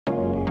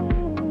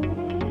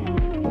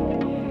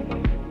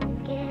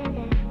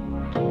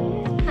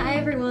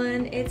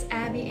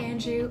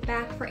Andrew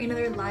back for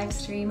another live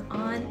stream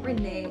on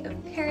René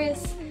of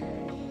Paris.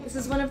 This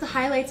is one of the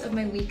highlights of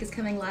my week, is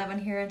coming live on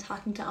here and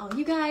talking to all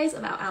you guys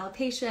about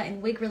alopecia and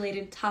wig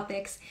related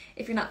topics.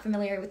 If you're not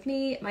familiar with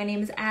me, my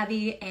name is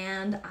Abby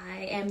and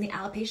I am the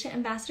alopecia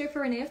ambassador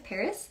for René of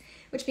Paris,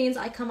 which means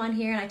I come on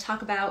here and I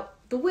talk about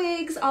the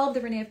wigs, all of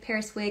the René of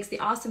Paris wigs, the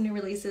awesome new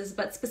releases,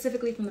 but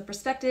specifically from the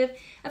perspective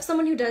of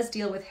someone who does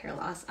deal with hair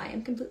loss. I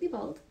am completely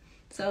bald.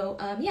 So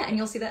yeah, and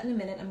you'll see that in a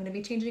minute. I'm going to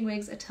be changing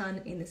wigs a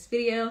ton in this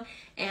video,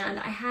 and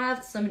I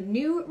have some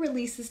new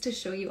releases to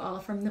show you all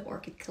from the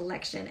Orchid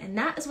Collection, and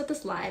that is what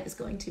this live is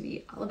going to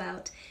be all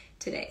about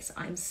today. So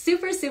I'm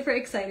super, super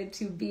excited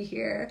to be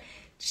here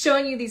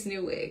showing you these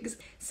new wigs.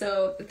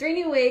 So the 3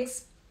 new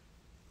wigs,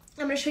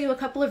 I'm going to show you a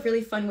couple of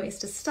really fun ways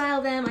to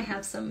style them. I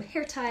have some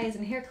hair ties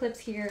and hair clips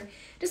here,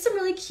 just some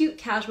really cute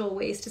casual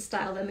ways to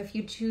style them if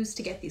you choose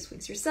to get these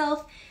wigs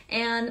yourself.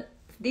 And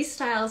these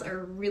styles are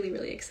really,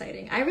 really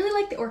exciting. I really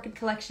like the Orchid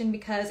Collection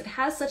because it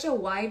has such a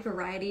wide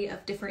variety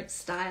of different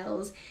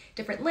styles,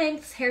 different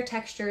lengths, hair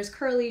textures,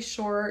 curly,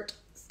 short.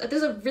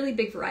 There's a really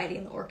big variety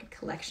in the Orchid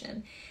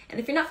Collection.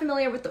 And if you're not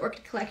familiar with the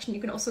Orchid Collection,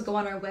 you can also go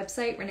on our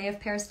website,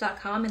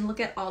 reneofparis.com, and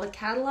look at all the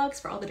catalogs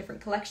for all the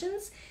different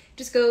collections.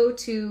 Just go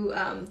to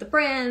the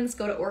brands,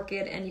 go to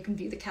Orchid, and you can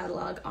view the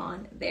catalog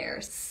on there.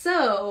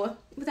 So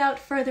without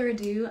further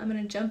ado, I'm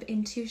going to jump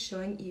into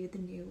showing you the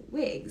new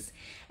wigs.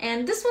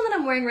 And this one that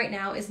I'm wearing right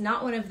now is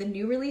not one of the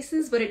new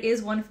releases, but it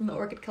is one from the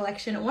Orchid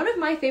Collection. One of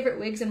my favorite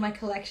wigs in my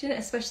collection,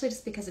 especially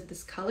just because of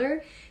this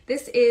color.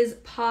 This is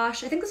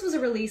Posh. I think this was a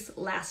release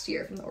last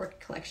year from the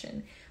Orchid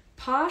Collection.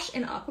 Posh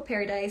in Aqua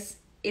Paradise.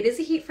 It is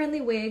a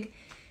heat-friendly wig.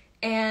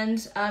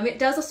 And it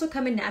does also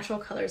come in natural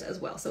colors as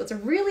well. So it's a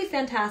really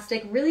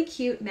fantastic, really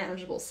cute,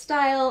 manageable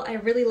style. I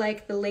really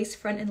like the lace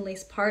front and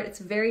lace part. It's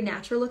very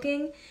natural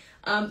looking.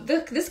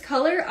 This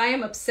color, I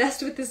am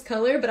obsessed with this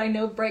color, but I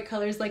know bright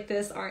colors like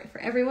this aren't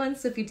for everyone.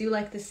 So if you do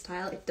like this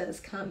style, it does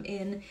come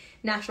in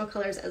natural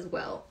colors as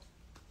well.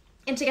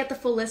 And to get the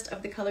full list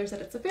of the colors that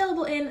it's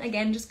available in,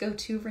 again, just go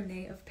to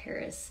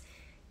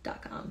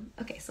reneofparis.com.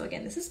 Okay, so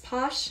again, this is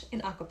Posh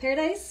in Aqua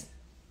Paradise.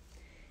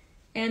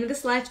 And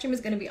this live stream is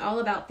going to be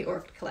all about the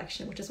Orchid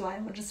Collection, which is why I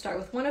wanted to start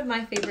with one of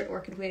my favorite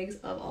Orchid wigs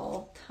of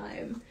all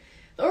time.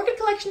 The Orchid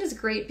Collection is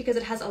great because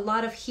it has a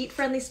lot of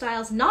heat-friendly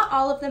styles. Not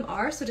all of them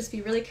are, so just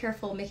be really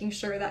careful making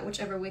sure that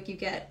whichever wig you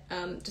get,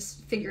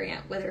 just figuring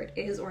out whether it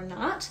is or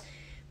not.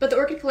 But the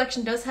Orchid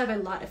Collection does have a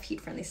lot of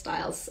heat-friendly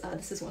styles.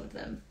 This is one of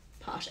them,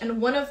 Posh.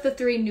 And one of the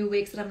 3 new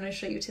wigs that I'm going to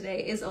show you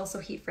today is also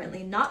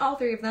heat-friendly. Not all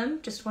 3 of them,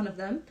 just one of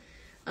them.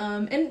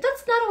 And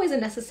that's not always a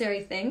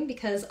necessary thing,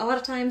 because a lot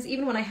of times,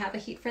 even when I have a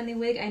heat-friendly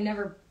wig, I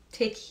never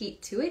take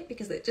heat to it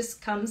because it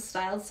just comes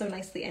styled so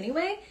nicely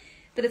anyway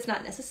that it's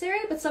not necessary,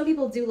 but some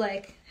people do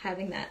like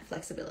having that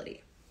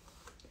flexibility.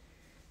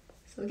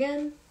 So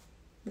again,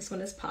 this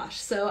one is Posh.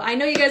 So I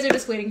know you guys are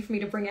just waiting for me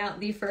to bring out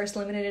the first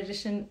limited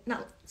edition,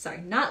 not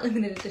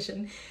limited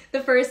edition, the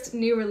first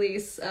new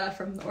release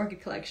from the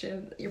Orchid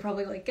Collection. You're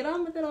probably like, get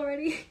on with it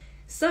already.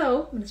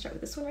 So I'm going to start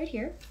with this one right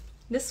here.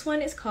 This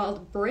one is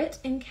called Britt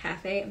in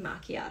Cafe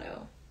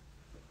Macchiato.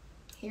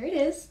 Here it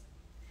is.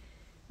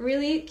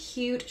 Really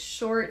cute,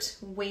 short,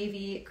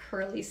 wavy,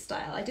 curly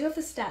style. I do have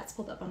the stats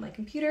pulled up on my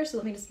computer, so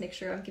let me just make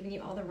sure I'm giving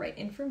you all the right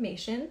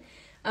information.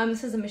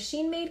 This is a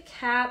machine-made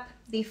cap.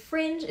 The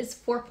fringe is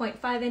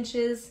 4.5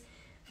 inches.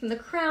 From the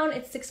crown,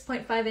 it's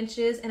 6.5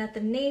 inches, and at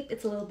the nape,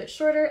 it's a little bit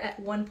shorter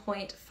at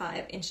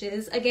 1.5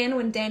 inches. Again,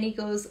 when Danny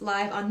goes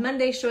live on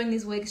Monday showing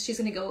these wigs, she's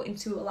going to go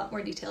into a lot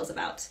more details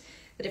about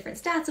the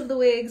different stats of the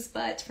wigs,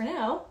 but for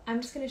now,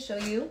 I'm just going to show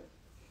you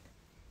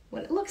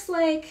what it looks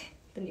like,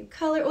 the new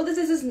color. Oh,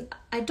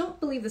 I don't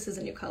believe this is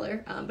a new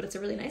color, but it's a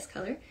really nice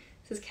color.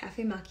 This is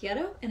Cafe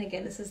Macchiato, and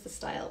again, this is the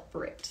style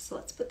Britt. So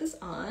let's put this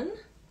on.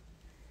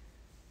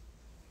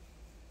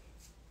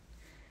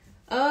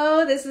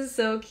 Oh, this is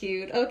so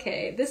cute.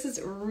 Okay, this is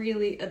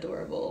really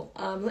adorable.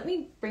 Let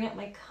me bring out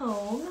my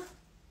comb.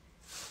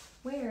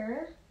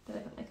 Where did I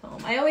put my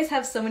comb? I always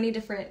have so many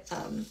different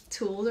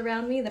tools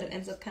around me that it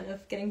ends up kind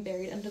of getting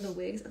buried under the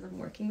wigs as I'm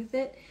working with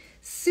it.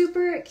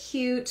 Super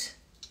cute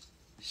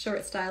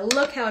short style.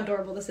 Look how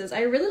adorable this is.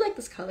 I really like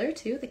this color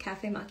too, the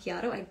Cafe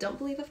Macchiato. I don't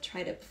believe I've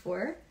tried it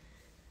before.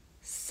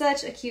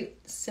 Such a cute,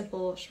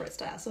 simple short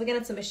style. So again,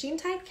 it's a machine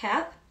tied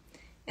cap.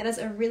 It has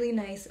a really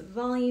nice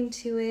volume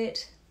to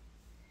it.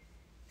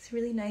 It's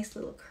really nice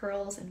little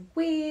curls and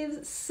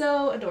waves.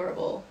 So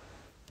adorable.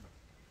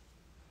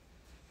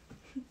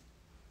 I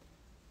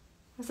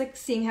was like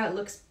seeing how it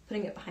looks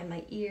putting it behind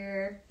my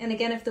ear. And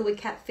again, if the wig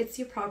cap fits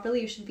you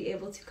properly, you should be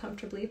able to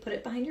comfortably put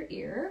it behind your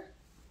ear.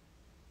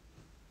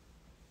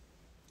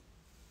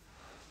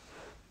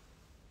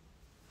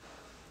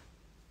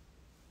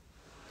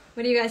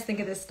 What do you guys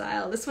think of this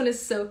style? This one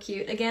is so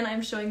cute. Again,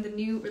 I'm showing the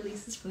new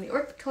releases from the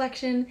Orchid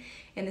Collection,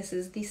 and this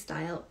is the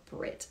style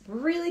Britt.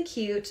 Really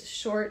cute,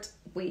 short,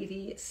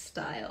 wavy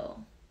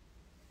style.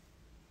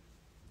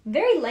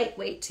 Very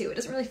lightweight too. It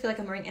doesn't really feel like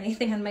I'm wearing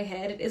anything on my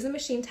head. It is a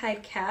machine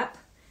tied cap.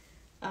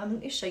 Let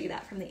me show you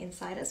that from the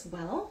inside as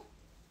well.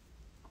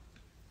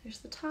 There's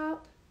the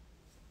top.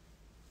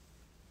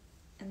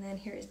 And then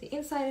here is the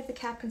inside of the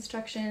cap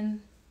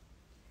construction.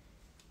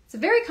 It's a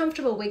very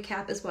comfortable wig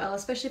cap as well,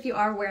 especially if you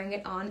are wearing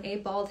it on a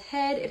bald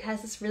head. It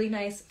has this really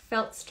nice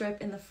felt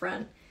strip in the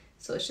front,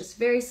 so it's just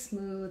very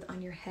smooth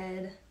on your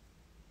head.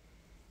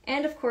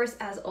 And of course,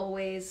 as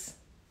always,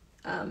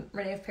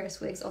 René of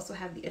Paris wigs also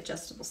have the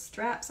adjustable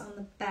straps on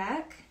the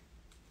back.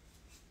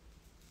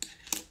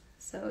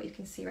 So you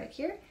can see right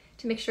here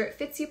to make sure it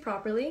fits you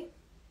properly.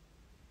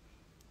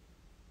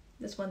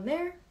 There's one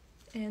there,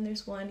 and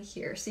there's one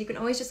here. So you can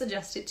always just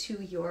adjust it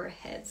to your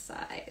head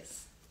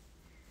size.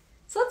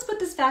 So let's put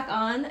this back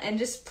on and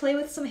just play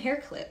with some hair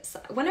clips.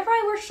 Whenever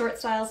I wear short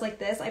styles like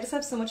this, I just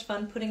have so much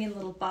fun putting in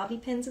little bobby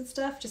pins and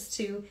stuff just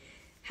to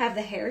have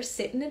the hair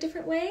sit in a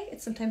different way.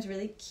 It's sometimes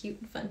really cute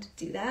and fun to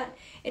do that.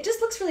 It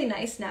just looks really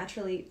nice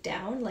naturally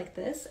down like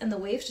this, and the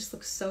waves just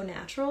look so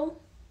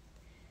natural.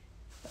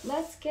 But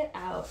let's get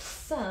out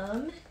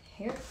some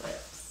hair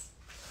clips.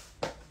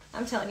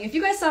 I'm telling you, if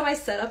you guys saw my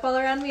setup all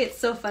around me, it's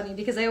so funny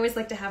because I always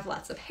like to have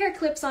lots of hair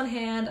clips on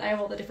hand. I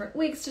have all the different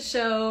wigs to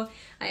show.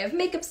 I have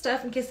makeup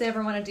stuff in case I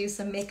ever want to do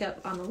some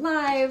makeup on the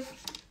live.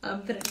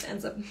 But it just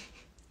ends up,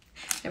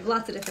 I have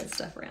lots of different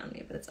stuff around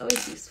me, but it's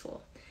always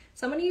useful.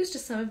 So I'm going to use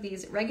just some of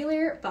these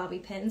regular bobby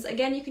pins.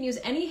 Again, you can use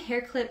any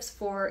hair clips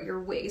for your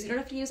wigs. You don't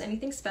have to use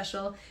anything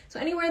special. So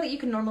anywhere that you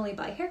can normally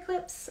buy hair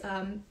clips,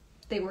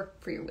 they work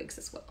for your wigs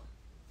as well.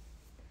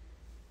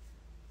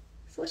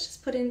 So let's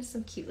just put in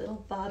some cute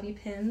little bobby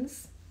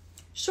pins.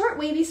 Short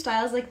wavy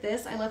styles like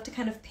this, I love to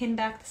kind of pin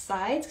back the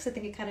sides because I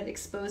think it kind of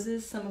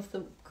exposes some of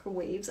the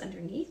waves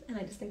underneath, and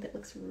I just think that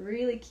looks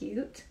really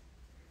cute.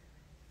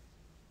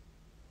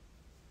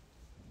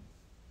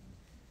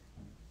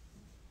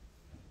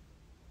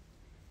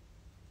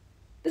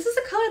 This is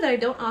a color that I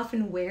don't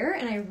often wear,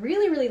 and I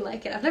really, really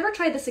like it. I've never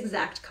tried this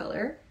exact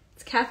color.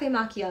 It's Cafe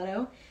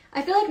Macchiato.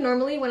 I feel like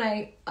normally when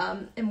I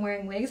am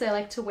wearing wigs, I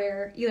like to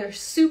wear either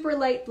super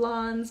light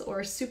blondes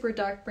or super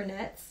dark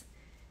brunettes.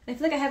 And I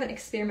feel like I haven't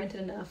experimented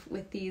enough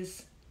with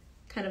these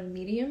kind of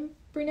medium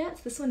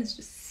brunettes. This one is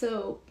just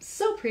so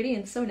pretty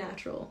and so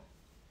natural.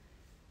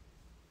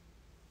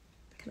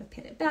 Kind of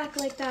pin it back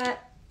like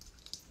that.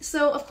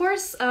 So of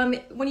course,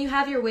 when you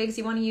have your wigs,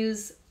 you want to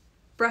use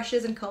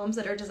brushes and combs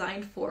that are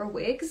designed for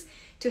wigs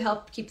to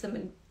help keep them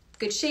in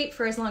good shape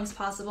for as long as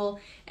possible.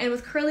 And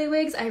with curly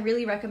wigs, I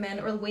really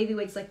recommend, or wavy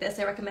wigs like this,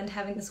 I recommend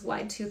having this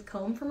wide tooth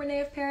comb from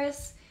René of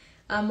Paris.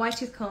 Wide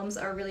tooth combs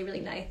are really,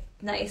 really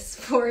nice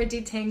for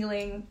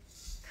detangling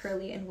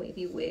curly and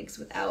wavy wigs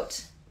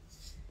without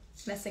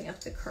messing up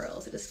the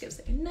curls. It just gives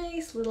it a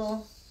nice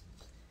little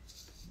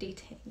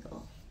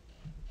detangle.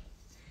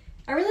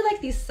 I really like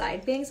these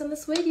side bangs on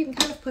this wig. You can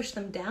kind of push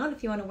them down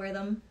if you want to wear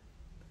them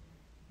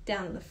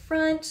down in the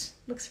front.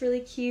 Looks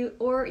really cute.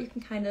 Or you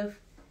can kind of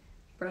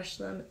brush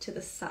them to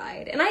the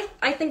side. And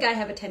I think I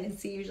have a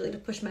tendency usually to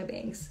push my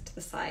bangs to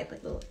the side,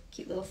 like little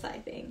cute little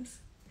side bangs.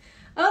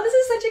 Oh, this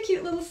is such a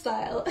cute little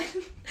style.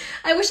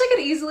 I wish I could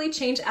easily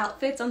change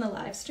outfits on the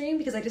live stream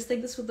because I just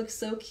think this would look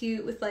so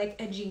cute with like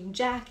a jean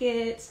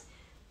jacket.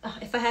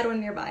 If I had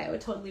one nearby, I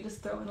would totally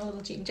just throw in a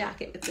little jean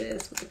jacket with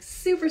this. It would look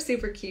super,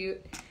 super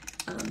cute.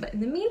 But in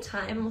the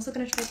meantime, I'm also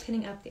gonna try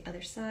pinning up the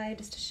other side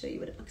just to show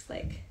you what it looks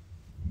like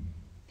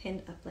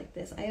pinned up like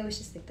this. I always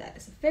just think that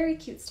is a very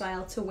cute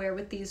style to wear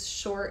with these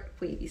short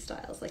wavy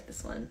styles like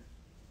this one.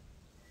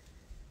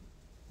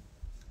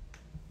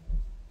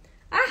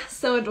 Ah,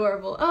 so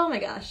adorable. Oh my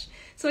gosh.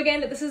 So again,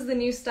 this is the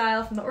new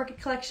style from the Orchid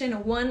Collection,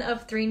 one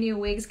of 3 new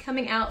wigs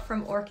coming out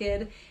from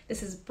Orchid.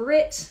 This is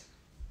Britt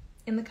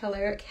in the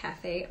color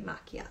Cafe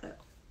Macchiato.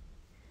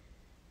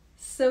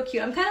 So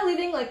cute. I'm kind of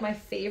leaving like my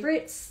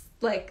favorites,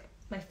 like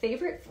my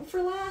favorite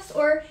for last,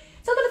 or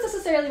it's not that it's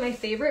necessarily my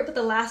favorite, but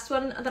the last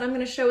one that I'm going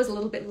to show is a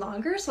little bit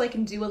longer, so I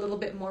can do a little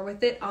bit more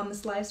with it on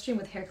this live stream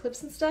with hair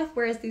clips and stuff,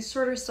 whereas these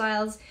shorter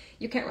styles,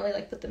 you can't really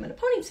like put them in a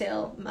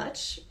ponytail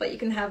much, but you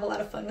can have a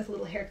lot of fun with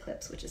little hair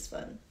clips, which is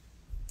fun.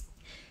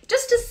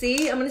 Just to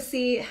see, I'm going to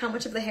see how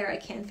much of the hair I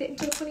can fit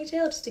into a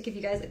ponytail, just to give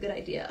you guys a good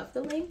idea of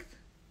the length.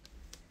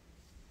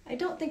 I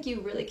don't think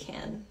you really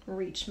can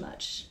reach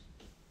much.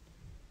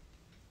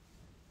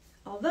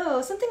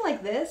 Although, something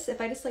like this, if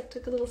I just like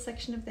took a little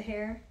section of the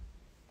hair,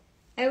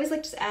 I always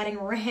like just adding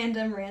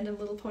random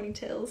little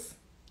ponytails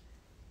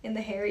in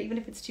the hair, even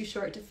if it's too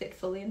short to fit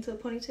fully into a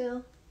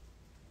ponytail.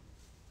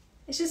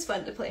 It's just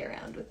fun to play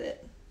around with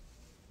it.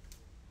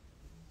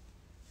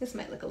 This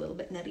might look a little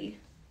bit nutty.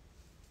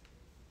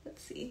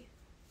 Let's see.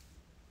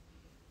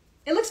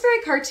 It looks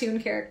very cartoon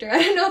character.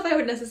 I don't know if I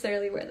would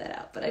necessarily wear that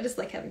out, but I just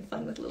like having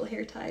fun with little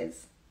hair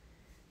ties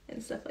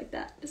and stuff like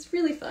that. Just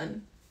really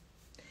fun.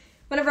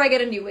 Whenever I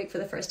get a new wig for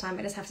the first time,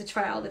 I just have to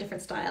try all the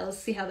different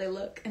styles, see how they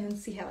look, and then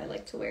see how I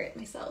like to wear it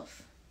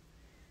myself.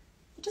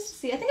 Just to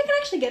see, I think I can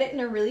actually get it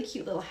in a really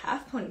cute little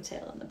half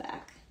ponytail on the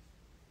back,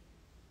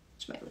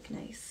 which might look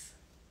nice.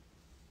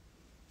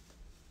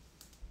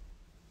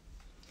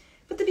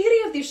 But the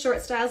beauty of these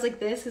short styles like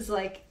this is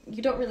like,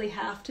 you don't really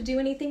have to do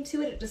anything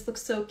to it. It just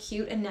looks so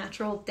cute and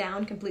natural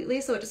down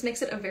completely. So it just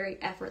makes it a very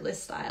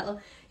effortless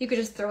style. You could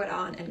just throw it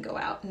on and go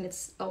out and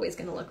it's always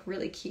gonna look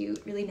really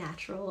cute, really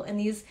natural. And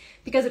these,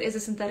 because it is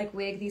a synthetic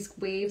wig, these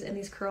waves and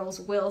these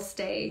curls will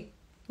stay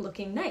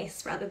looking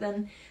nice rather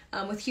than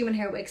with human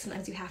hair wigs,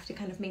 sometimes you have to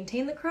kind of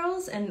maintain the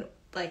curls and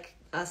like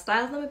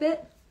style them a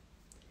bit.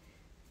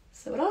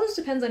 So it all just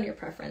depends on your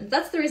preference.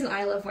 That's the reason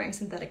I love wearing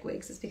synthetic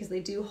wigs, is because they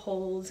do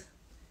hold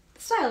the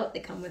style that they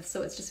come with,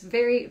 so it's just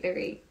very,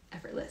 very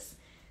effortless.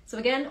 So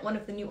again, one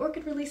of the new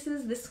Orchid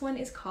releases, this one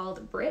is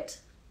called Britt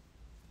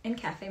and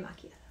Cafe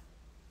Macchiato.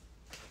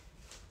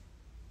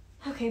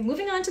 Okay,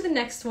 moving on to the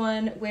next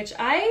one, which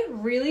I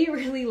really,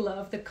 really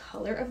love the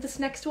color of this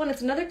next one.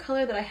 It's another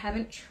color that I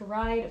haven't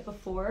tried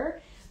before,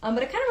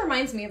 but it kind of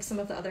reminds me of some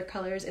of the other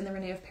colors in the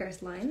René of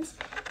Paris lines.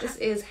 This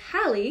is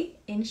Hallie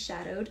in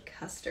Shadowed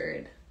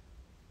Custard.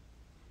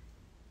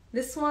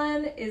 This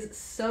one is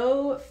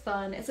so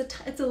fun. It's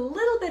a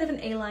little bit of an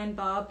A-line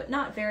bob, but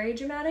not very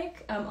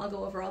dramatic. I'll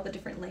go over all the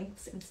different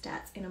lengths and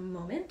stats in a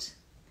moment.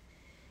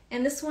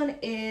 And this one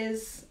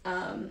is,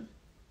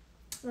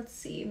 let's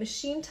see,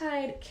 machine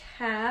tied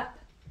cap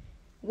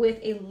with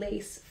a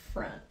lace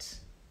front.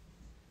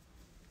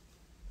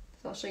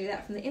 So I'll show you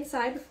that from the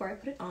inside before I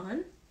put it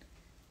on.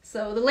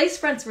 So the lace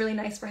front's really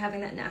nice for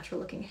having that natural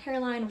looking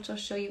hairline, which I'll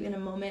show you in a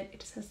moment. It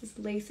just has this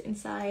lace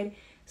inside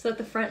so that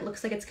the front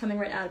looks like it's coming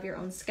right out of your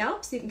own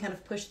scalp, so you can kind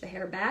of push the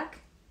hair back.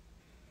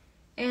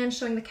 And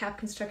showing the cap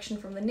construction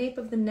from the nape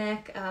of the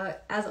neck.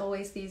 As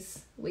always,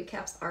 these wig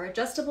caps are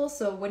adjustable,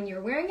 so when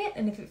you're wearing it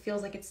and if it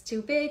feels like it's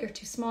too big or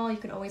too small, you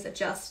can always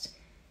adjust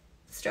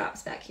the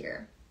straps back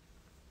here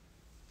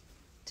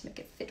to make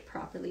it fit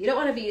properly. You don't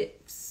want to be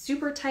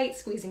super tight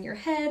squeezing your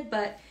head,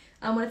 but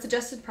when it's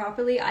adjusted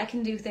properly, I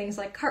can do things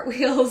like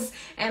cartwheels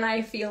and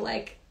I feel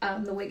like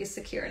the wig is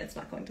secure and it's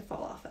not going to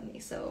fall off on me.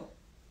 So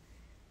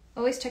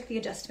always check the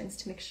adjustments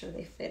to make sure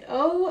they fit.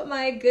 Oh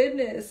my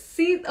goodness.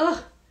 See,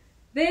 oh,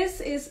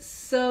 this is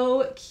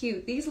so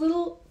cute. These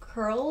little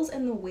curls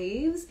and the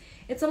waves,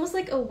 it's almost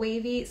like a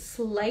wavy,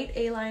 slight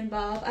A-line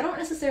bob. I don't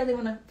necessarily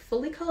want to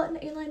fully call it an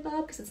A-line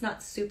bob because it's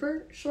not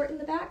super short in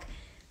the back.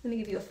 Let me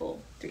give you a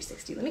full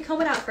 360. Let me comb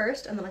it out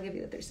first and then I'll give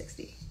you the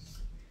 360.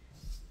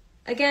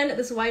 Again,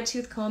 this wide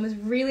tooth comb is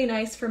really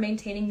nice for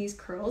maintaining these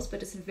curls,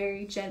 but just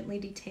very gently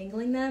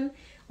detangling them.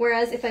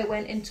 Whereas if I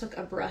went and took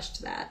a brush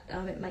to that,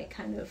 it might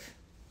kind of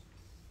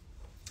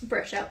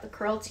brush out the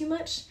curl too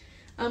much,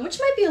 which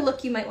might be a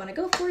look you might want to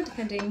go for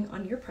depending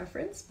on your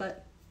preference,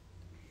 but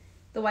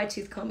the wide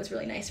tooth comb is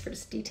really nice for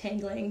just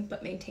detangling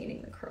but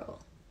maintaining the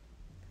curl.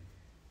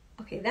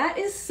 Okay, that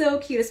is so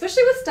cute,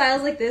 especially with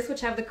styles like this,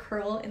 which have the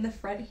curl in the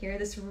front here,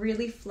 this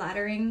really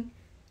flattering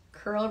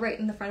curl right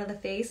in the front of the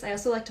face. I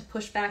also like to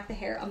push back the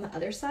hair on the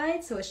other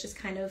side, so it's just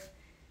kind of,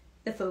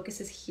 the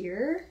focus is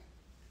here.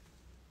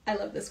 I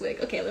love this wig.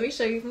 Okay, let me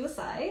show you from the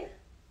side.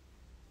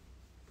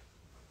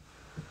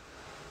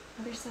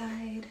 Other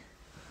side.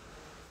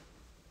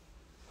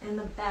 And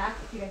the back,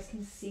 if you guys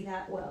can see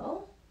that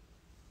well.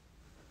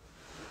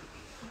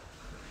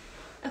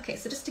 Okay,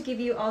 so just to give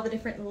you all the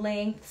different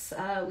lengths,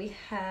 we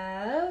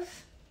have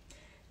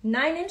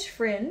 9-inch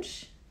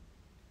fringe,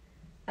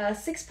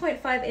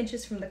 6.5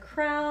 inches from the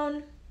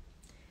crown,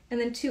 and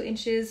then 2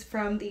 inches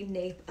from the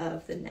nape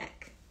of the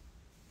neck.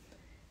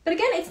 But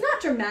again, it's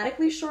not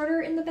dramatically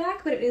shorter in the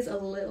back, but it is a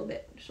little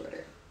bit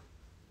shorter.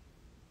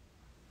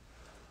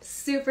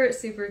 Super,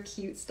 super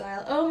cute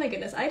style. Oh my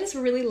goodness, I just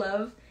really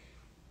love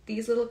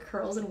these little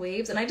curls and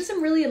waves, and I just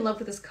am really in love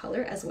with this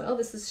color as well.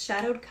 This is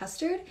Shadowed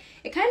Custard.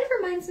 It kind of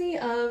reminds me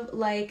of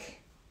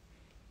like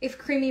if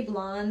Creamy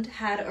Blonde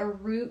had a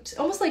root,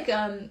 almost like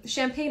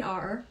Champagne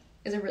R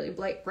is a really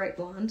bright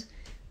blonde,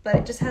 but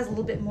it just has a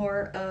little bit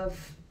more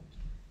of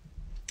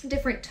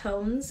different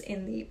tones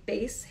in the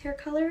base hair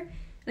color.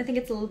 And I think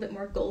it's a little bit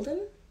more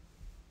golden.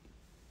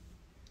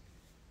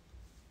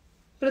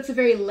 But it's a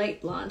very light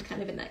blonde, kind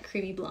of in that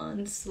creamy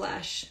blonde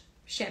slash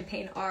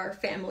Champagne R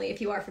family, if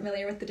you are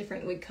familiar with the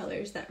different wig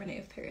colors that René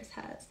of Paris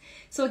has.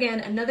 So again,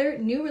 another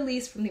new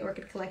release from the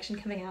Orchid Collection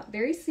coming out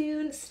very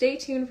soon. Stay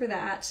tuned for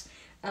that.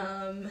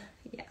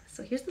 Yeah,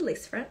 so here's the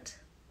lace front.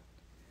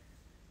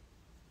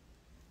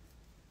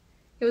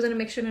 It was going to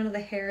make sure none of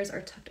the hairs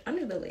are tucked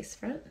under the lace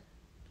front.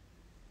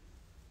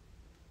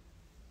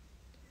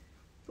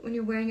 But when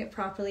you're wearing it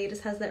properly, it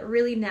just has that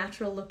really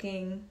natural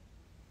looking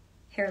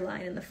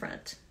hairline in the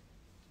front.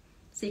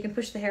 So you can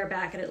push the hair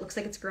back and it looks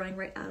like it's growing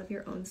right out of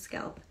your own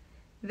scalp.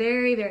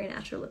 Very, very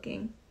natural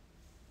looking.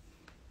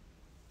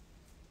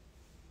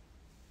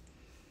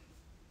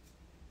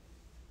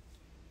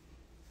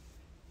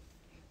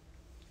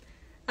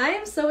 I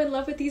am so in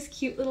love with these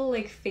cute little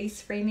like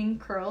face framing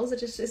curls. It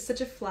just is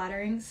such a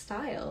flattering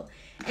style.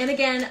 And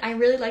again, I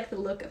really like the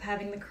look of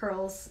having the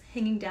curls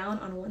hanging down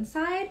on one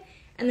side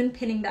and then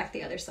pinning back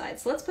the other side.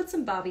 So let's put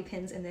some bobby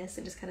pins in this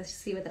and just kind of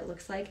see what that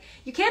looks like.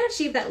 You can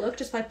achieve that look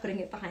just by putting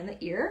it behind the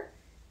ear.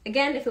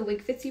 Again, if the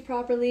wig fits you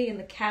properly and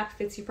the cap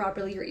fits you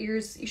properly, your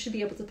ears, you should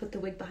be able to put the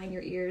wig behind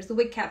your ears. The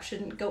wig cap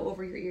shouldn't go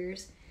over your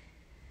ears.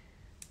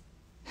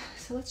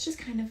 So let's just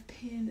kind of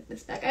pin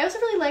this back. I also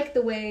really like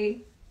the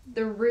way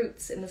the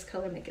roots in this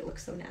color make it look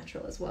so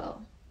natural as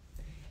well.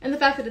 And the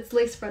fact that it's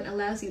lace front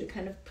allows you to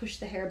kind of push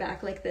the hair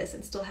back like this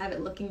and still have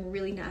it looking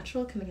really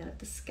natural coming out of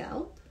the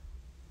scalp.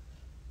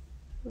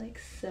 Like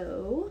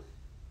so.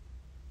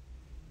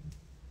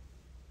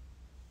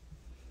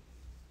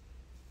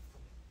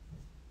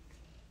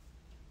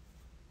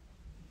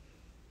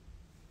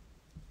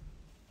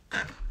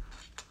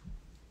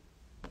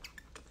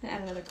 And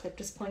add another clip,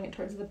 just pulling it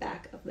towards the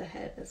back of the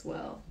head as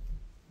well.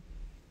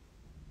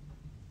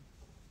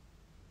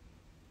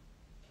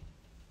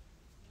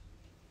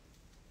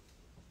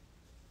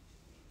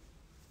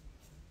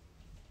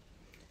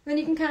 Then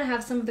you can kind of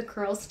have some of the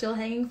curls still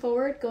hanging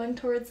forward, going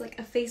towards like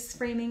a face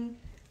framing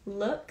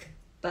look,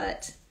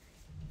 but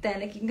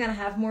then you can kind of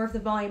have more of the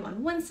volume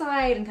on one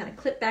side and kind of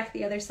clip back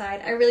the other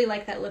side. I really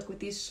like that look with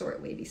these short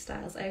wavy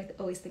styles. I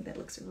always think that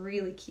looks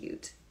really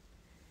cute.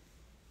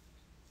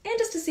 And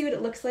just to see what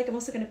it looks like, I'm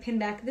also going to pin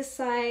back this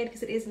side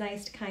because it is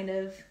nice to kind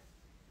of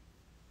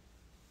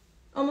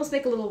almost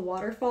make a little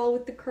waterfall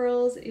with the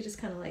curls. It just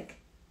kind of like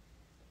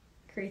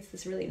creates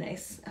this really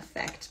nice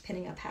effect,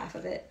 pinning up half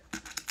of it.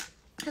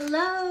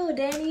 Hello,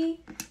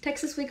 Danny!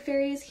 Texas Wig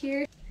Fairy is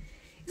here.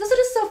 It's also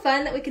just so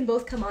fun that we can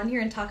both come on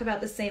here and talk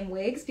about the same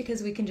wigs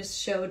because we can just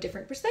show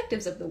different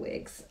perspectives of the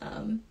wigs.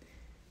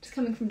 Just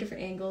coming from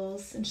different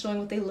angles and showing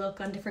what they look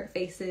on different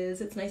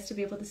faces. It's nice to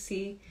be able to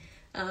see.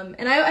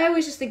 And I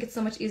always just think it's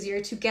so much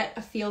easier to get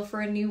a feel for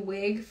a new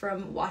wig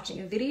from watching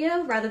a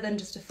video rather than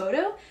just a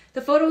photo.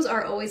 The photos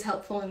are always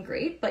helpful and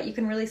great, but you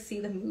can really see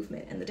the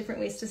movement and the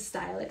different ways to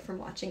style it from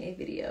watching a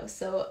video.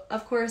 So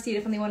of course you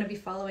definitely want to be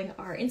following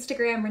our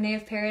Instagram, René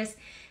of Paris,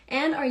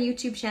 and our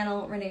YouTube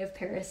channel, René of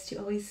Paris, to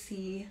always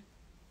see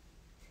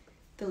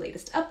the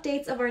latest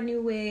updates of our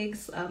new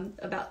wigs,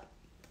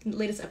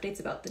 latest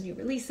updates about the new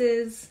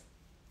releases,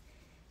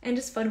 and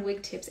just fun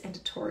wig tips and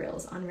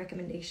tutorials on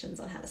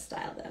recommendations on how to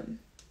style them.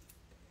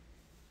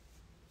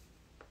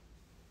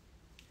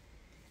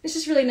 It's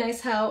just really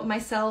nice how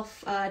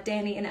myself,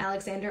 Danny, and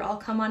Alexander all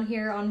come on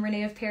here on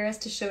René of Paris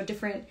to show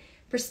different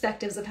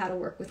perspectives of how to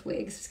work with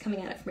wigs, just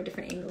coming at it from a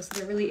different angle. So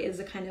there really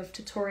is a kind of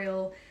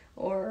tutorial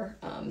or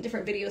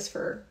different videos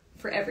for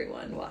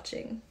everyone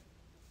watching.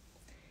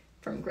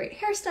 From great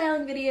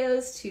hairstyling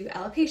videos to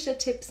alopecia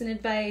tips and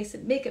advice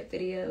and makeup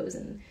videos,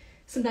 and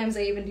sometimes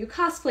I even do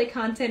cosplay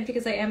content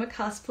because I am a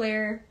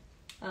cosplayer.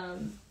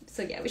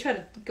 So yeah, we try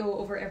to go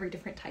over every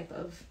different type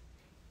of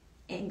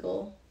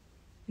angle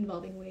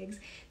involving wigs.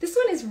 This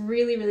one is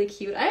really, really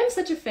cute. I am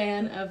such a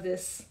fan of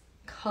this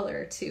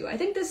color too. I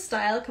think this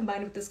style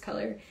combined with this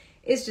color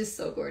is just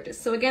so gorgeous.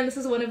 So again, this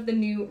is one of the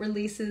new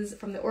releases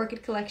from the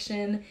Orchid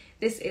Collection.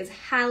 This is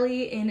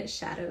Hallie in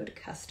Shadowed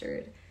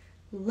Custard.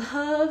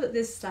 Love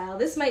this style.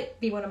 This might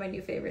be one of my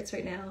new favorites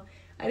right now.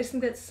 I just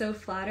think that's so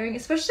flattering,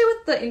 especially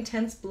with the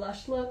intense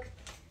blush look.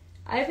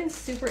 I've been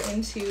super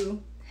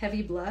into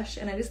heavy blush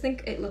and I just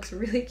think it looks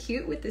really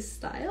cute with this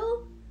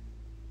style.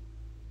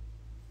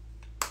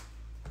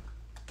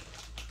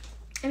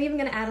 I'm even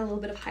gonna add a little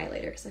bit of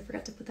highlighter because I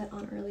forgot to put that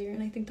on earlier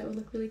and I think that would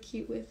look really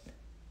cute with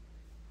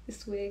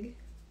this wig.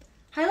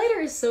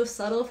 Highlighter is so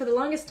subtle. For the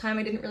longest time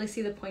I didn't really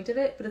see the point of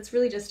it, but it's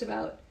really just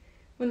about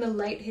when the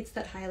light hits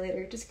that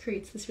highlighter, it just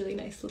creates this really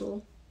nice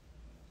little,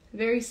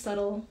 very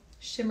subtle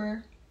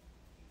shimmer.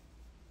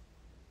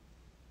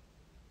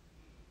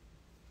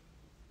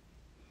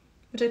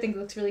 Which I think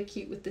looks really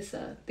cute with this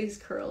these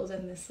curls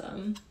and this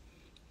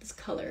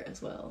color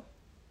as well.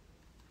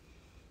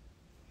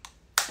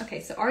 Okay,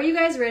 so are you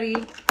guys ready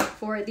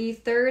for the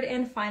third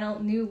and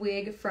final new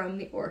wig from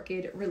the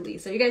Orchid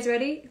release? Are you guys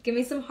ready? Give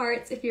me some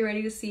hearts if you're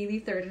ready to see the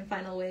third and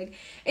final wig.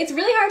 It's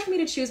really hard for me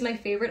to choose my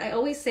favorite. I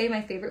always say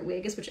my favorite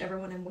wig is whichever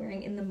one I'm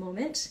wearing in the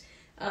moment.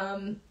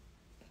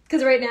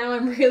 Because right now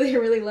I'm really,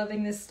 really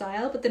loving this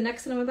style, but the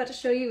next one I'm about to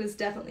show you is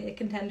definitely a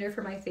contender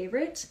for my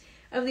favorite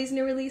of these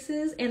new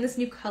releases, and this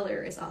new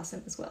color is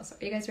awesome as well. So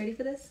are you guys ready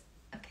for this?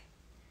 Okay.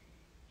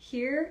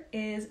 Here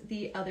is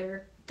the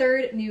other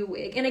third new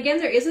wig. And again,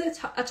 there is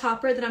a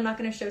topper that I'm not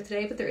going to show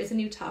today, but there is a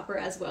new topper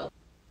as well.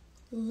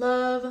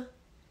 Love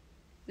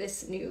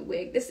this new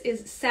wig. This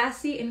is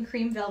Sassy in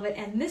Cream Velvet,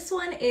 and this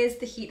one is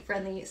the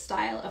heat-friendly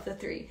style of the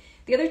three.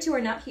 The other two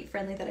are not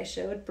heat-friendly that I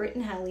showed, Britt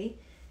and Hallie,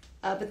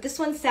 but this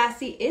one,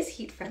 Sassy, is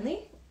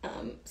heat-friendly.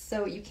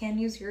 So you can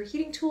use your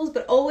heating tools,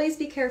 but always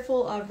be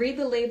careful. Read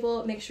the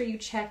label, make sure you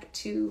check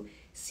to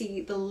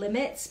see the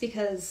limits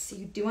because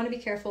you do want to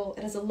be careful.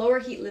 It has a lower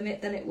heat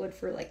limit than it would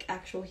for like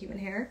actual human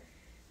hair.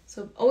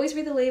 So always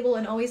read the label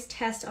and always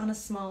test on a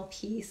small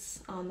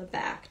piece on the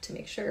back to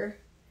make sure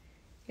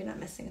you're not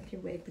messing up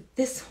your wig. But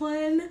this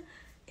one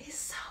is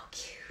so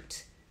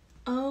cute.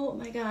 Oh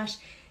my gosh.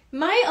 A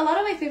lot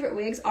of my favorite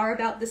wigs are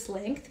about this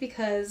length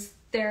because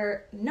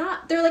they're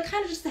like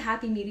kind of just the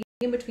happy medium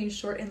between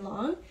short and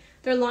long.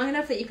 They're long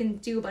enough that you can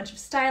do a bunch of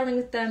styling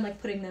with them,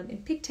 like putting them in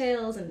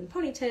pigtails and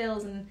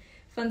ponytails and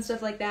fun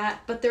stuff like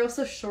that, but they're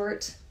also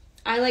short.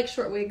 I like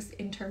short wigs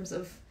in terms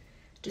of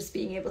just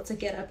being able to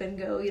get up and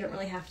go. You don't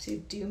really have to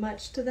do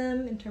much to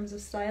them in terms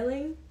of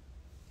styling.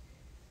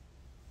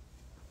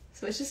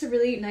 So it's just a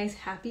really nice,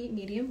 happy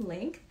medium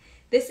length.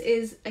 This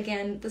is,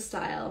 again, the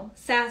style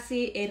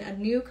Sassy in a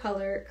new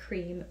color,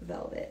 Cream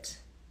Velvet.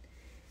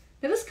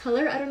 Now this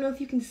color, I don't know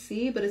if you can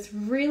see, but it's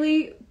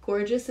really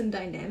gorgeous and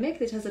dynamic.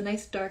 It has a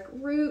nice dark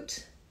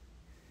root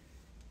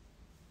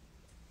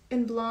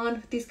and blonde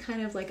with these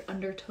kind of like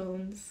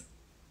undertones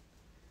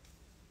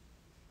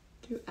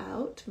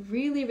throughout.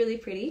 Really, really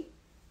pretty.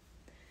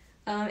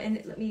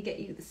 And let me get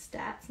you the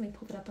stats. Let me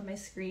pull it up on my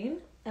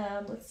screen.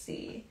 Let's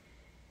see.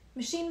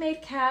 Machine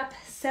made cap,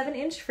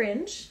 7-inch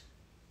fringe.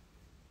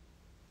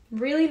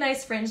 Really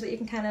nice fringe that you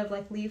can kind of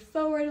like leave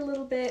forward a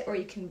little bit, or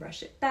you can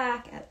brush it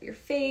back out of your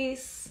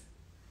face.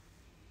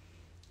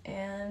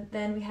 And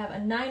then we have a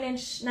 9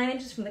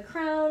 inches from the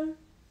crown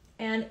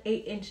and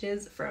 8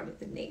 inches from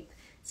the nape.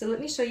 So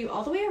let me show you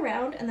all the way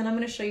around, and then I'm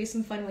going to show you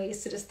some fun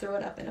ways to just throw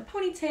it up in a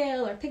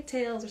ponytail or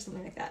pigtails or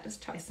something like that.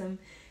 Just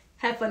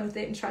have fun with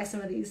it and try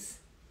some of these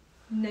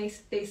nice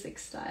basic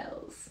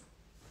styles.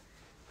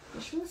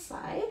 Just from the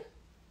side.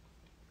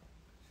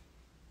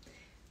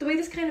 The way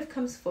this kind of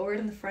comes forward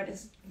in the front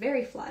is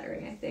very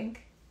flattering, I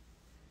think.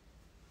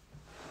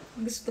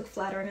 This would look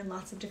flattering in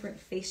lots of different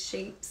face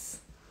shapes.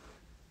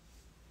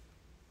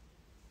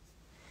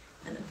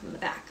 And then from the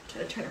back, I'll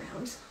try to turn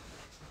around.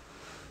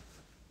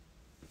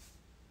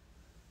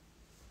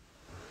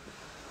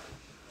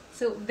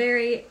 So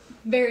very,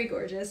 very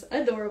gorgeous,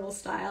 adorable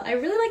style. I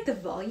really like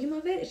the volume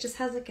of it. It just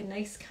has like a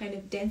nice kind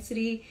of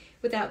density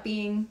without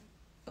being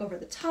over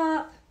the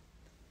top.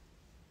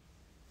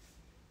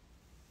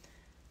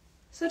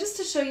 So just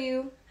to show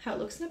you how it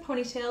looks in a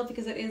ponytail,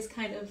 because it is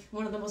kind of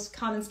one of the most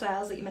common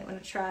styles that you might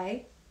want to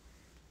try.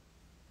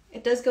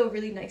 It does go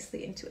really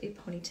nicely into a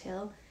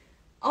ponytail.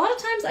 A lot of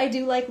times I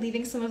do like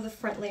leaving some of the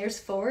front layers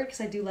forward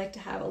because I do like to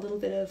have a little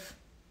bit of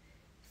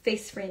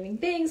face framing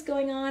bangs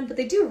going on, but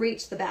they do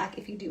reach the back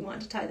if you do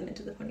want to tie them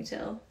into the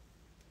ponytail.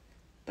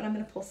 But I'm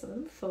going to pull some of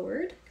them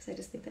forward because I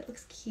just think that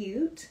looks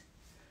cute.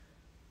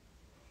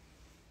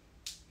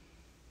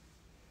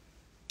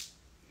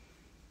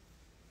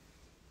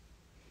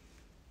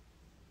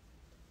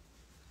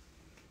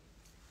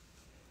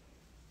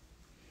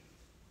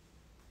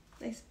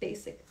 Nice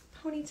basic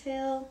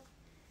ponytail.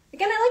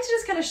 Again, I like to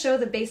just kind of show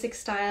the basic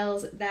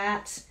styles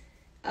that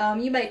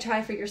you might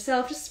try for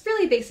yourself. Just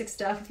really basic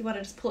stuff if you want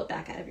to just pull it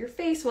back out of your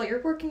face while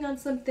you're working on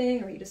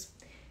something, or you just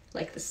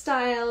like the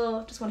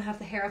style, just want to have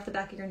the hair off the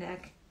back of your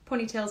neck.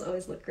 Ponytails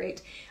always look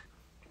great.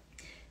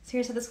 So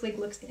here's how this wig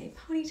looks in a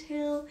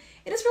ponytail.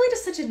 It is really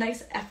just such a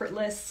nice,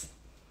 effortless,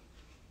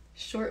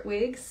 short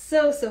wig.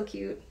 So, so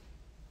cute.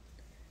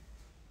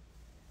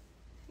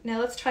 Now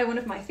let's try one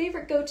of my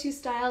favorite go-to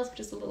styles, which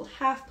is a little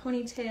half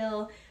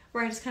ponytail,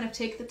 where I just kind of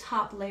take the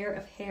top layer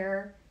of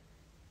hair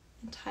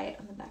and tie it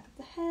on the back of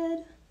the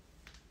head.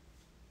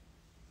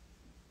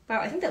 Wow,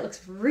 I think that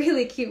looks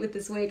really cute with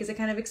this wig because it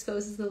kind of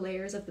exposes the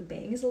layers of the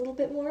bangs a little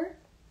bit more.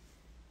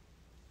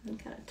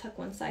 And kind of tuck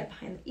one side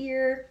behind the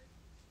ear.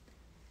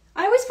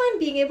 I always find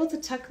being able to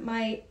tuck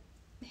my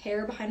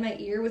hair behind my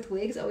ear with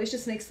wigs always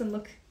just makes them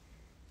look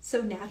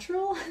so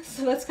natural.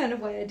 So that's kind of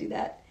why I do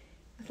that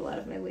with a lot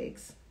of my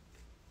wigs.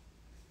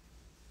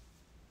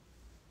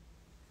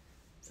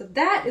 So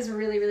that is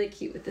really, really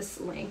cute with this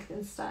length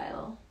and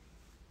style.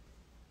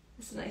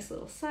 It's a nice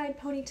little side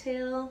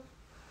ponytail.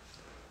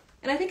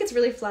 And I think it's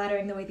really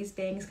flattering the way these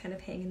bangs kind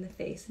of hang in the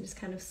face and just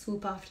kind of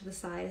swoop off to the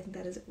side. I think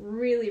that is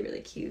really,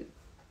 really cute.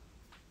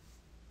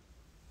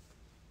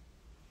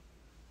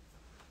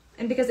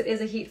 And because it is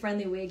a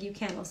heat-friendly wig, you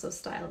can also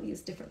style these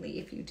differently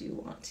if you do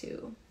want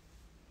to.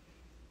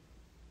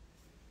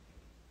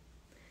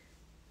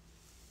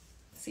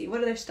 Let's see,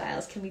 what other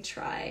styles can we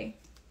try?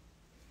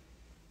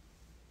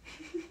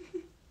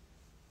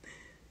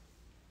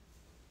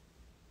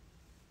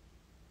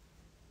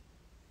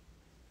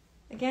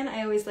 Again,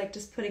 I always like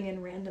just putting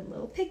in random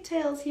little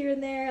pigtails here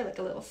and there, like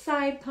a little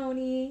side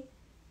pony.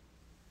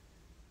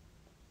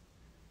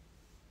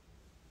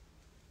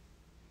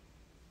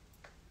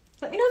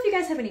 Let me know if you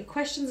guys have any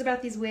questions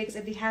about these wigs.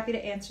 I'd be happy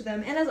to answer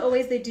them. And as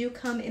always, they do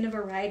come in a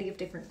variety of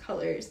different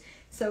colors.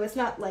 So it's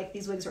not like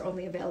these wigs are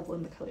only available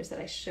in the colors that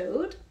I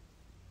showed.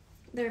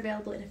 They're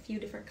available in a few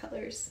different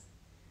colors.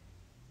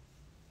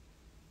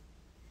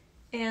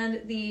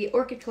 And the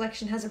Orchid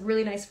Collection has a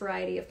really nice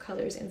variety of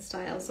colors and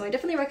styles. So I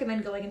definitely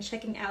recommend going and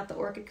checking out the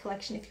Orchid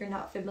Collection if you're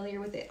not familiar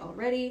with it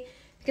already,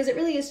 because it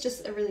really is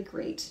just a really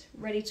great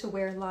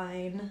ready-to-wear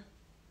line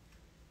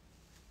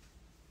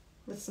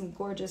with some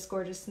gorgeous,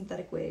 gorgeous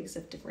synthetic wigs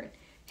of different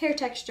hair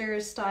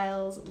textures,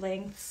 styles,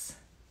 lengths.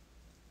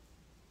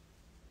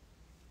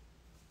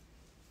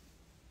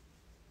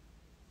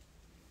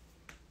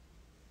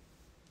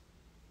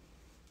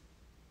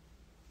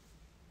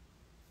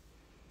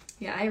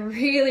 Yeah, I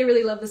really,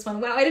 really love this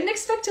one. Wow, I didn't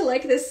expect to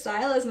like this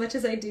style as much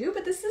as I do,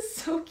 but this is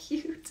so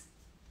cute.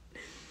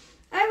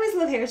 I always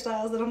love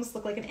hairstyles that almost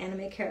look like an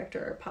anime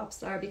character or pop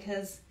star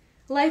because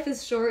life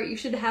is short. You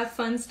should have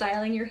fun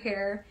styling your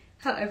hair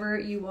however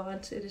you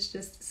want. It is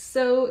just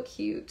so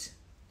cute.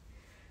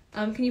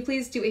 Can you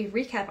please do a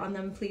recap on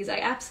them, please? I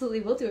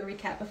absolutely will do a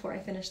recap before I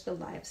finish the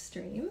live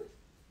stream.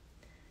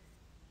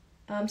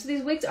 So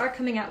these wigs are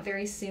coming out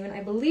very soon.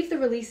 I believe the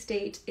release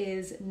date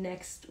is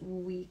next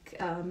week,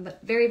 but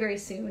very, very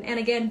soon. And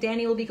again,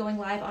 Danny will be going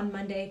live on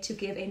Monday to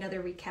give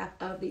another recap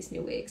of these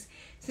new wigs.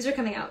 So these are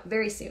coming out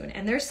very soon,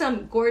 and there's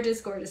some gorgeous,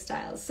 gorgeous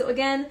styles. So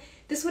again,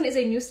 this one is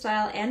a new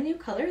style and new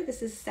color.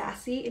 This is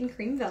Sassy in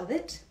Cream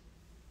Velvet.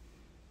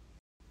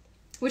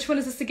 Which one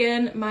is this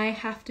again? Might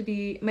have to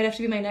be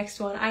my next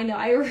one. I know,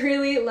 I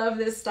really love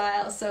this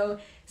style. So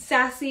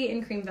Sassy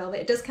in Cream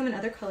Velvet. It does come in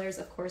other colors,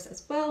 of course,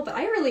 as well, but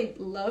I really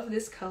love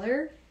this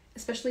color,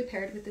 especially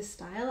paired with this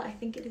style. I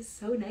think it is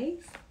so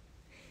nice.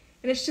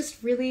 And it's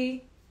just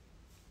really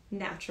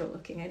natural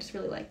looking. I just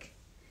really like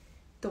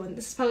the one.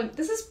 This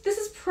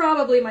is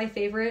probably my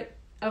favorite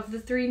of the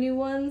three new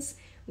ones,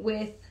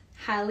 with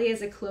Hallie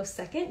as a close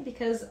second,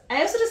 because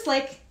I also just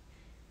like,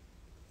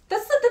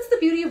 that's the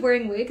beauty of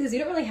wearing wigs, is you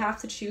don't really have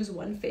to choose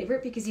one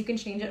favorite because you can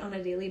change it on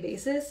a daily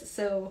basis.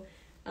 So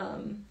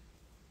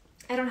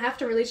I don't have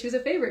to really choose a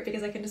favorite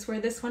because I can just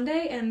wear this one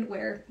day and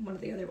wear one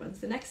of the other ones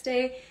the next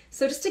day.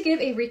 So just to give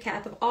a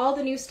recap of all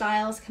the new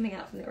styles coming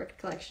out from the Orchid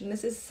Collection,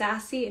 this is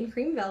Sassy in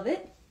Cream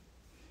Velvet.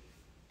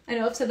 I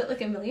know I've said that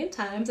like a million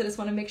times. I just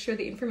want to make sure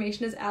the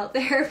information is out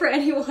there for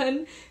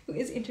anyone who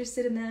is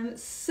interested in them.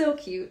 So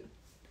cute.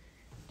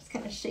 Just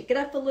kind of shake it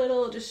up a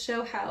little, just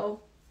show how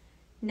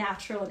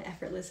natural and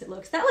effortless it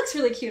looks. That looks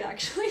really cute,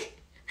 actually.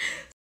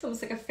 It's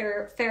almost like a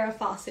Farrah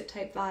Fawcett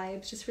type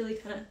vibes. Just really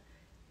kind of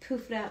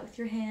poof it out with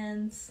your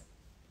hands.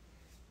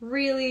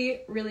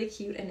 Really, really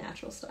cute and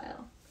natural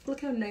style.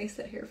 Look how nice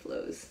that hair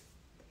flows.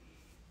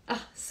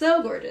 Ah,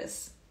 so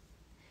gorgeous.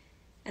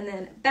 And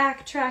then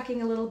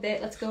backtracking a little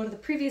bit, let's go to the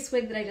previous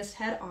wig that I just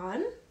had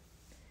on.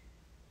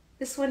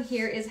 This one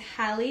here is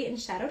Hallie in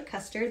Shadowed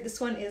Custard.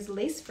 This one is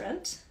lace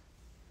front.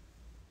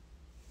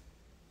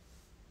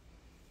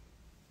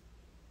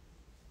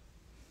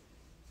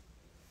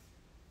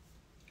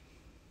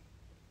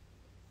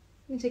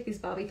 I'm gonna take these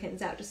bobby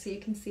pins out just so you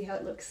can see how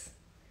it looks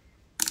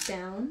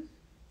down.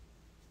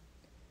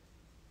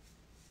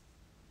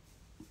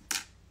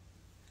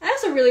 I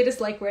also really just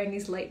like wearing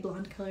these light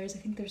blonde colors. I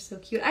think they're so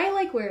cute. I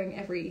like wearing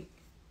every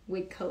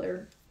wig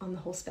color on the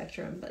whole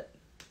spectrum, but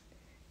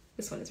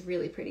this one is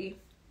really pretty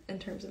in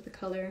terms of the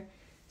color.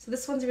 So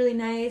this one's really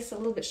nice, a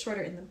little bit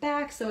shorter in the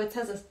back, so it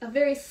has a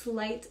very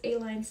slight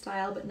A-line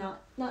style, but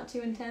not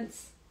too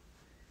intense.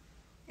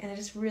 And I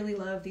just really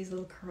love these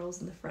little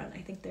curls in the front.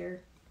 I think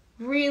they're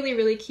really,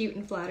 really cute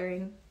and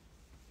flattering.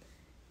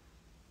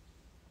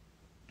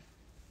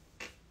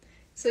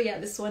 So yeah,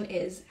 this one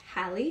is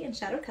Hallie in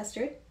Shadowed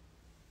Custard.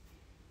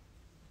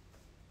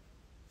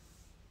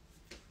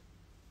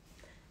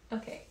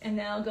 Okay, and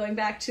now going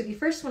back to the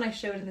first one I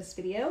showed in this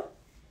video,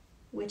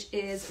 which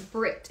is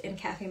Britt in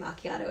Cafe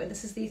Macchiato, and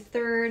this is the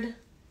third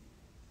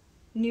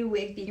new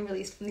wig being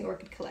released from the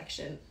Orchid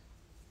Collection.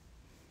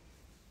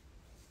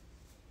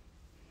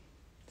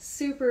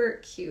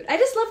 Super cute. I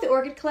just love the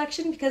Orchid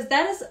Collection because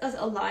that is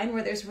a line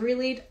where there's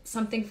really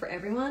something for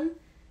everyone.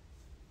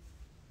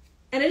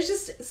 And it's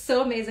just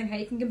so amazing how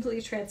you can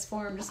completely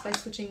transform just by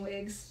switching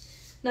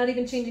wigs. Not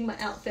even changing my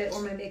outfit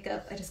or my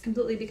makeup. I just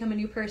completely become a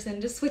new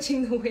person just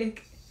switching the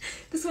wig.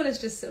 This one is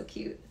just so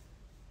cute.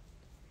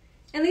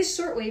 And these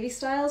short wavy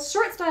styles,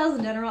 short styles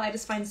in general, I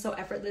just find so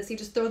effortless. You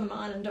just throw them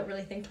on and don't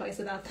really think twice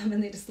about them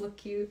and they just look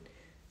cute.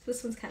 So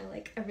this one's kind of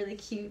like a really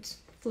cute,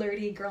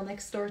 flirty, girl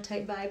next door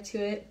type vibe to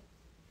it.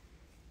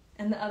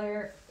 And the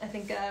other, I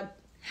think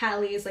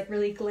Hallie is like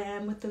really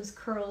glam with those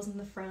curls in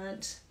the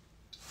front.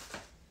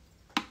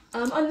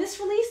 On this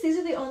release, these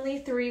are the only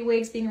 3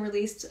 wigs being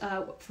released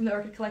from the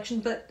Orchid Collection,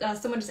 but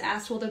someone just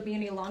asked, will there be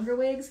any longer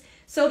wigs?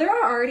 So there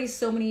are already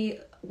so many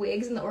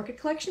wigs in the Orchid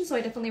Collection, so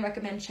I definitely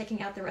recommend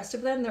checking out the rest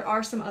of them. There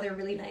are some other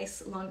really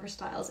nice longer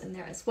styles in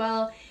there as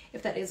well,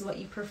 if that is what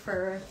you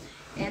prefer.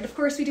 And of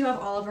course, we do have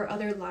all of our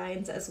other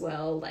lines as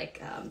well,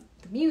 like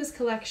the Muse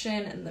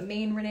Collection and the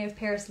main René of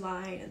Paris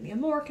line and the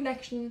Amore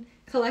Collection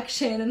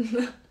and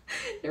the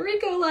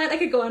Noriko line. I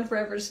could go on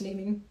forever just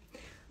naming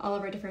all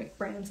of our different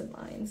brands and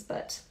lines,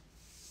 but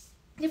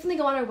definitely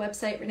go on our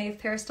website,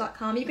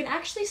 reneofparis.com. You can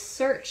actually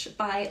search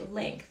by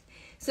length.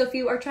 So if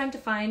you are trying to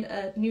find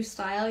a new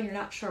style and you're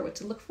not sure what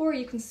to look for,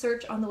 you can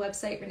search on the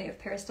website,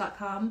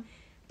 reneofparis.com,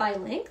 by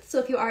length. So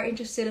if you are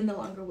interested in the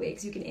longer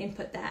wigs, you can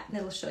input that and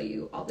it'll show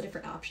you all the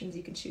different options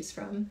you can choose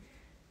from.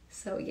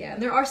 So yeah,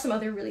 and there are some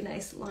other really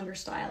nice longer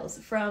styles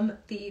from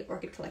the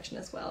Orchid Collection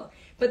as well.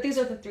 But these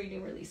are the 3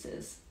 new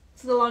releases.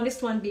 So the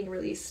longest one being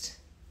released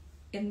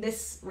in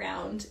this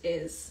round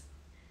is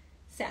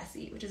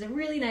Sassy, which is a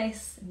really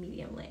nice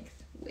medium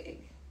length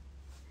wig.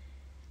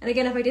 And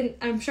again, if I didn't,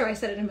 I'm sure I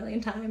said it a million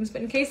times,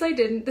 but in case I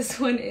didn't, this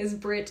one is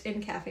Britt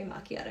in Cafe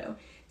Macchiato.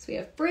 So we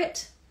have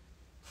Britt.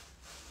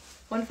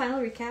 One final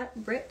recap,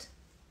 Britt.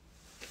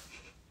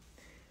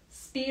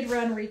 Speed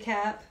run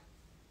recap.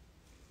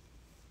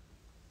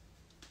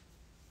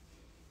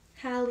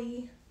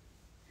 Hallie.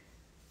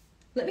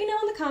 Let me know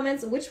in the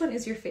comments which one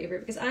is your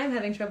favorite, because I'm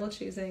having trouble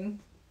choosing.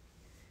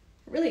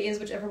 It really is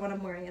whichever one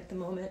I'm wearing at the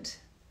moment.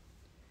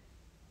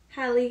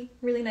 Hallie,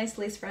 really nice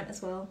lace front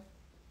as well.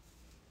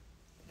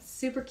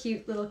 Super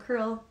cute little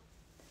curl.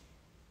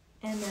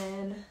 And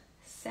then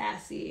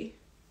Sassy.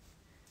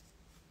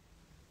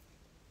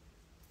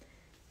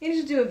 I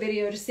need to do a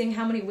video just seeing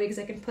how many wigs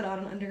I can put on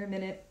in under a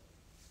minute.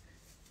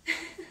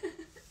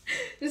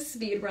 Just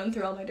speed run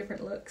through all my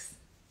different looks.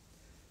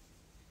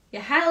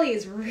 Yeah, Hallie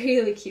is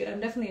really cute. I'm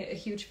definitely a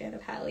huge fan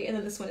of Hallie. And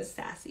then this one is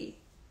Sassy,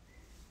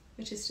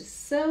 which is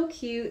just so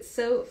cute,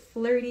 so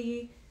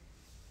flirty.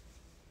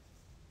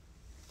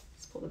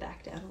 Let's pull the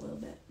back down a little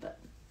bit, but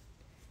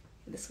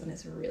this one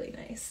is really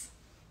nice.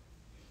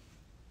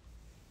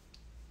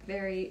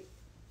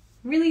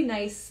 Really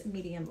nice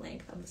medium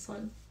length on this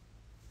one.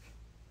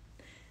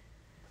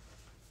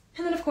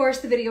 And then of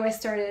course the wig I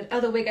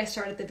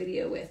started the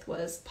video with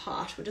was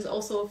Posh, which is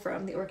also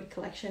from the Orchid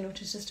Collection,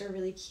 which is just a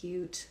really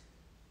cute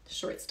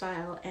short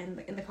style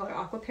and in the color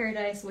Aqua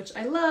Paradise, which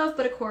I love,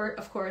 but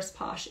of course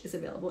Posh is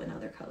available in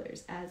other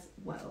colors as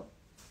well.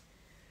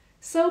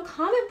 So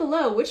comment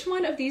below which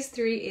one of these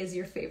three is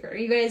your favorite. Are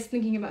you guys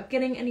thinking about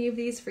getting any of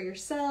these for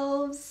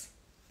yourselves?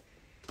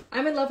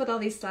 I'm in love with all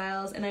these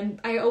styles, and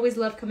I always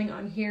love coming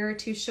on here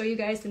to show you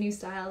guys the new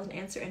styles and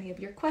answer any of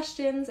your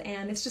questions,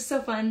 and it's just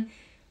so fun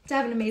to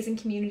have an amazing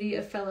community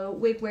of fellow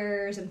wig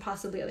wearers and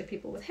possibly other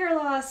people with hair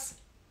loss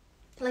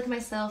like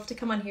myself to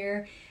come on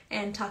here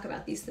and talk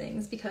about these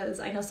things, because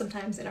I know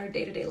sometimes in our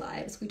day-to-day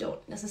lives we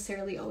don't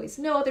necessarily always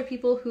know other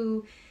people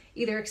who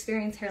either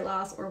experience hair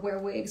loss or wear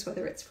wigs,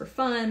 whether it's for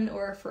fun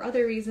or for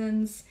other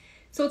reasons.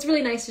 So it's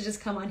really nice to just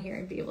come on here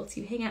and be able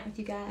to hang out with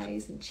you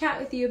guys and chat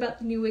with you about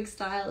the new wig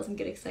styles and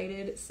get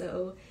excited.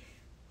 So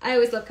I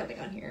always love coming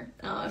on here.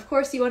 Of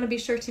course, you want to be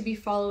sure to be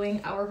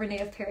following our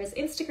René of Paris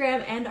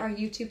Instagram and our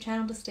YouTube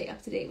channel to stay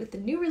up to date with the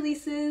new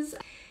releases.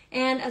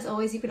 And as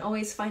always, you can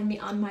always find me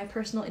on my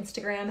personal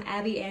Instagram,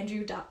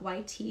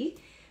 abbyandrew.yt.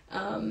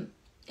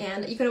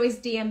 And you can always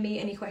DM me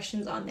any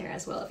questions on there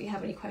as well if you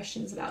have any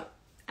questions about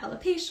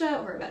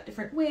alopecia or about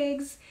different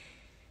wigs.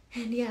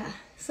 And yeah,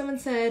 someone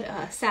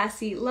said,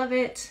 Sassy, love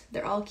it.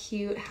 They're all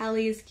cute.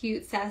 Hallie is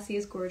cute. Sassy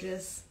is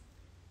gorgeous.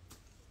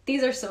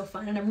 These are so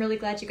fun, and I'm really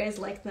glad you guys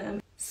like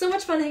them. So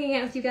much fun hanging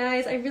out with you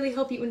guys. I really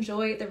hope you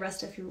enjoy the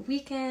rest of your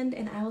weekend,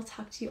 and I will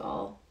talk to you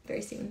all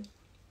very soon.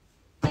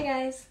 Bye,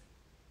 guys.